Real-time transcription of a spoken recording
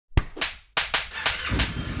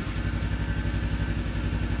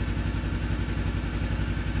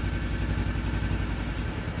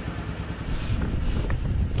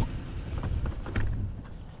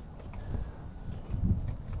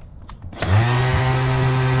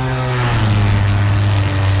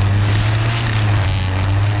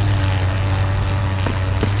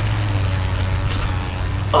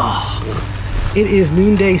It is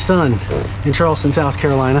noonday sun in Charleston, South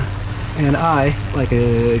Carolina, and I, like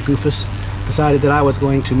a goofus, decided that I was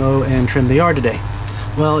going to mow and trim the yard today.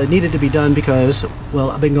 Well, it needed to be done because, well,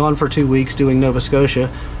 I've been gone for 2 weeks doing Nova Scotia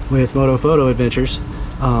with Moto Photo Adventures.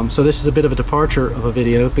 So this is a bit of a departure of a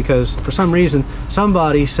video because for some reason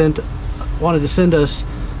somebody wanted to send us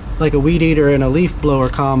like a weed eater and a leaf blower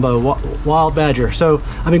combo, wild badger. So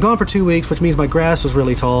I've been gone for 2 weeks, which means my grass was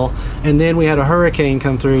really tall, and then we had a hurricane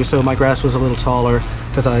come through, so my grass was a little taller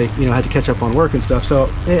because I had to catch up on work and stuff. So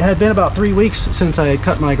it had been about 3 weeks since I had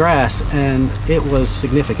cut my grass, and it was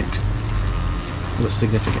significant.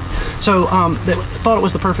 So thought it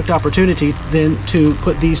was the perfect opportunity then to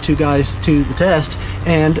put these two guys to the test,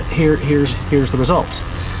 and here's the results.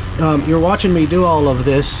 You're watching me do all of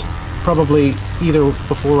this probably either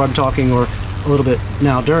before I'm talking or a little bit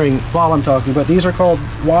now while I'm talking, but these are called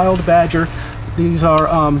Wild Badger. These are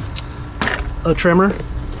a trimmer,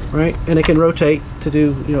 right, and it can rotate to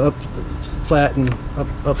do up flat and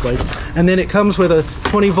up blades, and then it comes with a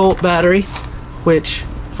 20-volt battery, which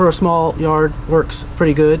for a small yard works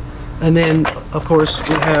pretty good. And then of course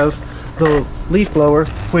we have the leaf blower,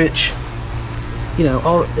 which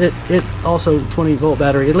it also 20-volt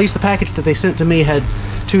battery. At least the package that they sent to me had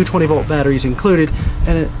two 20-volt batteries included,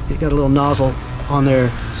 and it got a little nozzle on there,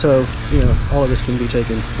 so all of this can be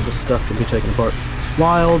taken, this stuff can be taken apart.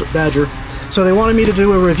 Wild Badger. So they wanted me to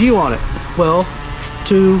do a review on it. Well,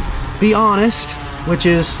 to be honest, which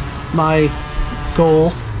is my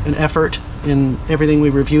goal and effort in everything we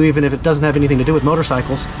review, even if it doesn't have anything to do with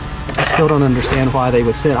motorcycles, I still don't understand why they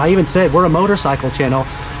would say it. I even said, we're a motorcycle channel.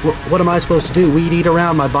 What am I supposed to do? Weed eat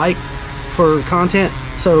around my bike for content?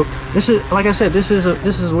 So this is, like I said, this is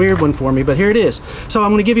a weird one for me, but here it is. So I'm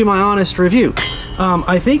going to give you my honest review.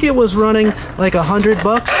 I think it was running like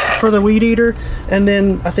 $100 for the weed eater, and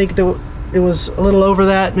then I think it was a little over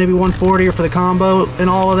that, maybe 140 for the combo and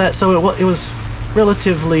all of that. So it was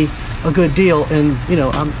relatively a good deal, and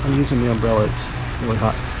I'm using the umbrella. It's really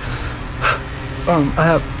hot.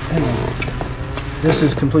 Hang on. This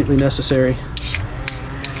is completely necessary.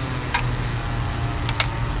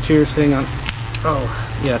 Cheers. Hang on. Oh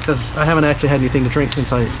yeah, because I haven't actually had anything to drink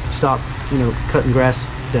since I stopped cutting grass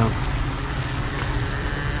down.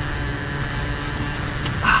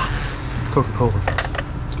 Coca-Cola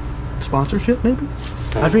sponsorship, maybe?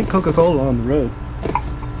 I drink Coca-Cola on the road.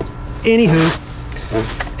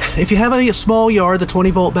 Anywho, if you have a small yard, the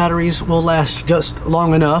 20-volt batteries will last just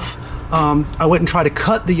long enough. I wouldn't try to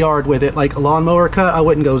cut the yard with it like a lawnmower cut. I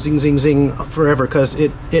wouldn't go zing zing zing forever, because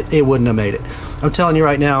it wouldn't have made it. I'm telling you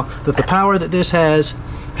right now that the power that this has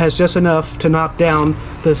just enough to knock down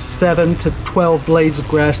the 7 to 12 blades of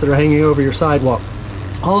grass that are hanging over your sidewalk.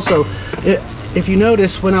 Also, if you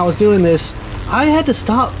notice, when I was doing this, I had to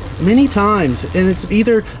stop many times, and it's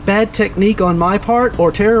either bad technique on my part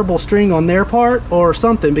or terrible string on their part or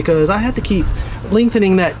something, because I had to keep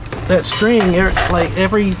lengthening that string like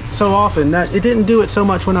every so often. It didn't do it so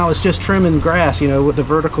much when I was just trimming grass, with the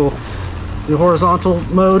horizontal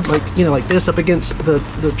mode, like this up against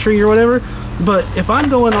the tree or whatever. But if I'm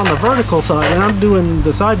going on the vertical side and I'm doing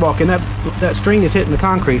the sidewalk and that string is hitting the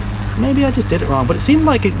concrete, maybe I just did it wrong, but it seemed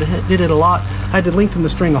like it did it a lot. I had to lengthen the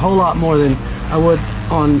string a whole lot more than I would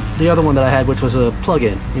on the other one that I had, which was a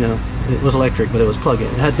plug-in. It was electric, but it was plug-in.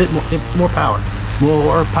 It had a bit more power.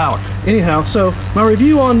 Anyhow, so my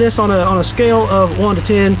review on this on a scale of 1 to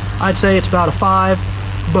 10, I'd say it's about a 5,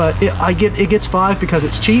 but it gets 5 because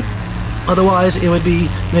it's cheap. Otherwise, it would be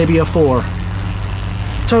maybe a 4.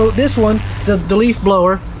 So this one, the leaf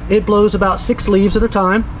blower, it blows about 6 leaves at a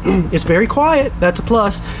time. It's very quiet, that's a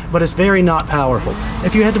plus, but it's very not powerful.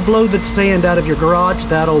 If you had to blow the sand out of your garage,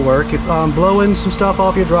 that'll work. Blowing some stuff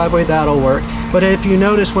off your driveway, that'll work. But if you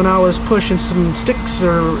notice, when I was pushing some sticks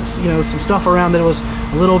or some stuff around that was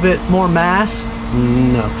a little bit more mass,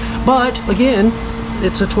 no. But again,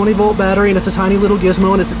 it's a 20-volt battery, and it's a tiny little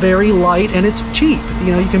gizmo, and it's very light, and it's cheap.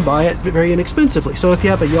 You can buy it very inexpensively. So if you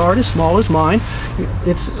have a yard as small as mine,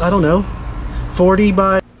 it's, I don't know, 40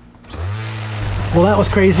 by... Well, that was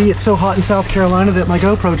crazy. It's so hot in South Carolina that my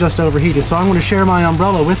GoPro just overheated, so I'm going to share my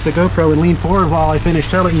umbrella with the GoPro and lean forward while I finish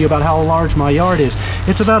telling you about how large my yard is.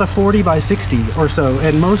 It's about a 40 by 60 or so,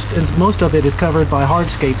 and most of it is covered by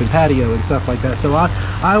hardscape and patio and stuff like that. So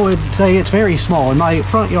I would say it's very small, and my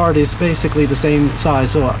front yard is basically the same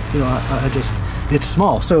size. So it's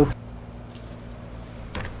small. So,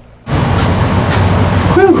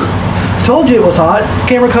 whew! Told you it was hot.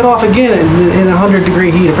 Camera cut off again in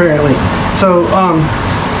 100-degree heat apparently. So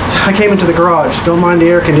I came into the garage. Don't mind the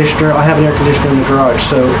air conditioner. I have an air conditioner in the garage.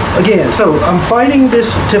 So again, I'm fighting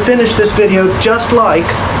this to finish this video just like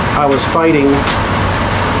I was fighting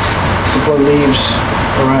to blow leaves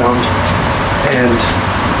around and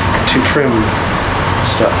to trim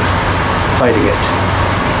stuff fighting it.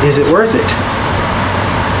 Is it worth it?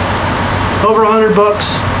 Over $100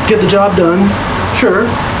 bucks, get the job done, sure.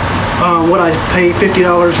 Would I pay $50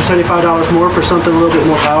 or $75 more for something a little bit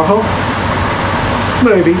more powerful?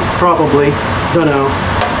 Maybe, probably, don't know.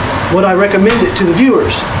 Would I recommend it to the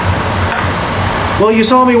viewers? Well, you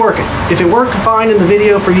saw me work it. If it worked fine in the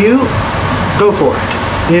video for you, go for it.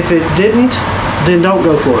 If it didn't, then don't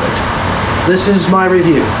go for it. This is my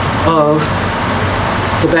review of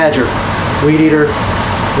the Badger, Weed Eater,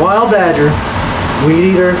 Wild Badger, Weed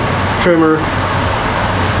Eater, Trimmer,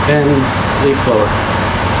 and Leaf Blower.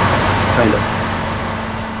 Kind of.